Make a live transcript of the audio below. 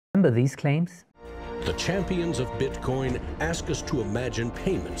Remember these claims? The champions of Bitcoin ask us to imagine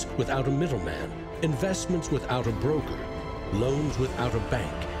payments without a middleman, investments without a broker, loans without a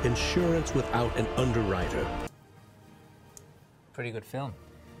bank, insurance without an underwriter. Pretty good film.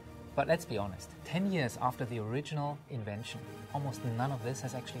 But let's be honest, 10 years after the original invention, almost none of this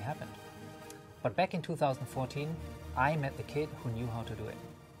has actually happened. But back in 2014, I met the kid who knew how to do it.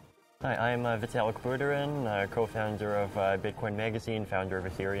 Hi, I'm Vitalik Buterin, co-founder of Bitcoin Magazine, founder of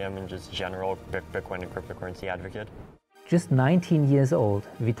Ethereum, and just general Bitcoin and cryptocurrency advocate. Just 19 years old,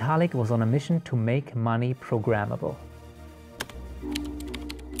 Vitalik was on a mission to make money programmable.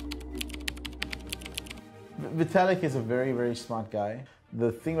 Vitalik is a very, very smart guy.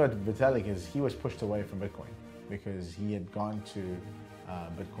 The thing about Vitalik is he was pushed away from Bitcoin because he had gone to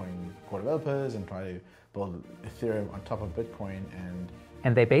Bitcoin core developers and tried to build Ethereum on top of Bitcoin,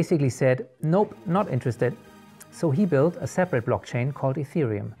 and they basically said, nope, not interested. So he built a separate blockchain called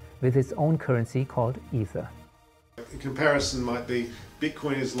Ethereum with its own currency called Ether. A comparison might be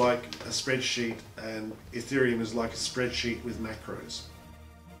Bitcoin is like a spreadsheet and Ethereum is like a spreadsheet with macros.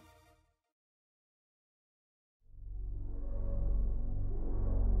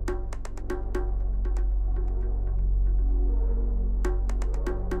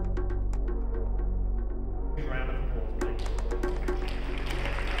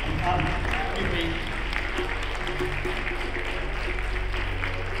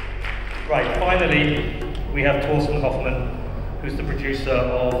 Right, finally, we have Thorsten Hoffmann, who's the producer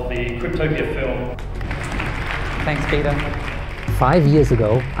of the Cryptopia film. Thanks, Peter. 5 years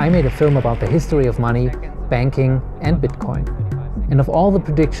ago, I made a film about the history of money, banking, and Bitcoin. And of all the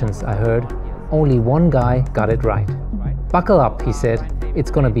predictions I heard, only one guy got it right. Buckle up, he said,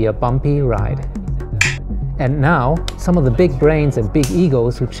 it's gonna be a bumpy ride. And now, some of the big brains and big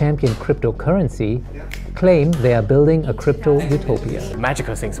egos who champion cryptocurrency claim they are building a crypto utopia.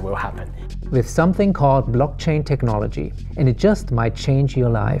 Magical things will happen. With something called blockchain technology, and it just might change your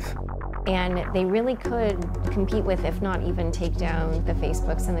life. And they really could compete with, if not even take down, the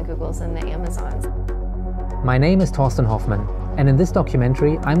Facebooks and the Googles and the Amazons. My name is Thorsten Hoffmann, and in this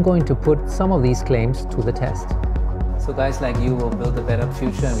documentary, I'm going to put some of these claims to the test. So guys like you will build a better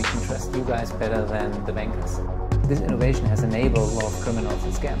future, and we can trust you guys better than the bankers. This innovation has enabled a lot of criminals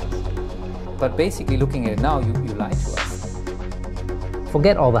and scammers. But basically, looking at it now, you lied to us.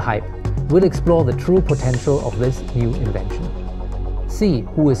 Forget all the hype. We'll explore the true potential of this new invention. See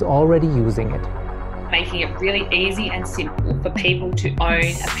who is already using it. Making it really easy and simple for people to own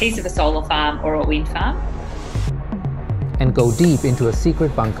a piece of a solar farm or a wind farm. And go deep into a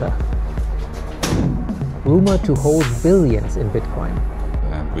secret bunker, rumored to hold billions in Bitcoin.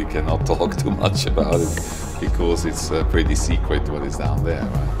 And we cannot talk too much about it because it's pretty secret what is down there,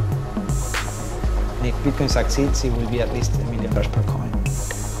 right? If Bitcoin succeeds, it will be at least $1 million per coin.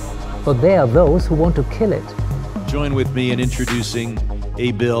 But there are those who want to kill it. Join with me in introducing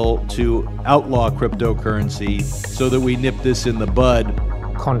a bill to outlaw cryptocurrency so that we nip this in the bud.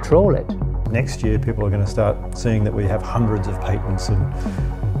 Control it. Next year, people are going to start seeing that we have hundreds of patents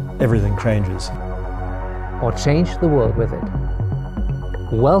and everything changes. Or change the world with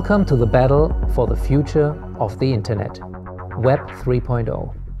it. Welcome to the battle for the future of the internet. Web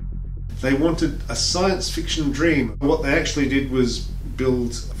 3.0. They wanted a science fiction dream. What they actually did was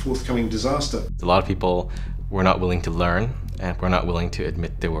build a forthcoming disaster. A lot of people were not willing to learn and were not willing to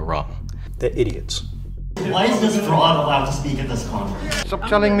admit they were wrong. They're idiots. Why is this fraud allowed to speak at this conference? Stop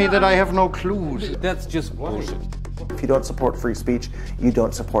telling me that I have no clues. That's just bullshit. If you don't support free speech, you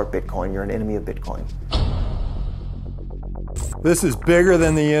don't support Bitcoin. You're an enemy of Bitcoin. This is bigger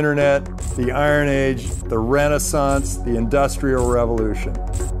than the internet, the Iron Age, the Renaissance, the Industrial Revolution.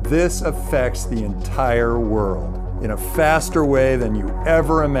 This affects the entire world in a faster way than you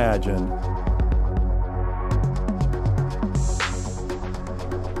ever imagined.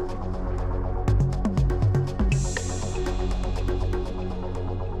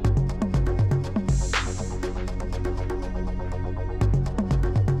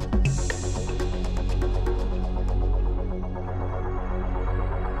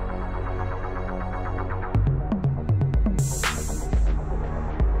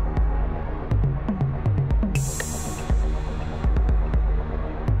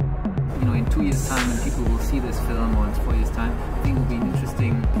 In 2 years' time, when people will see this film, or in 4 years' time, I think it will be an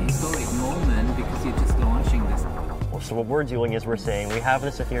interesting historic moment because you're just launching this. So what we're doing is we're saying we have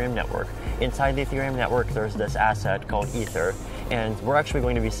this Ethereum network. Inside the Ethereum network, there's this asset called Ether, and we're actually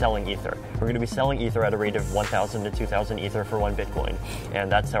going to be selling Ether. We're going to be selling Ether at a rate of 1,000 to 2,000 Ether for 1 Bitcoin,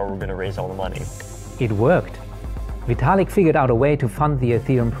 and that's how we're going to raise all the money. It worked. Vitalik figured out a way to fund the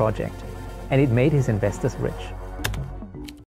Ethereum project, and it made his investors rich.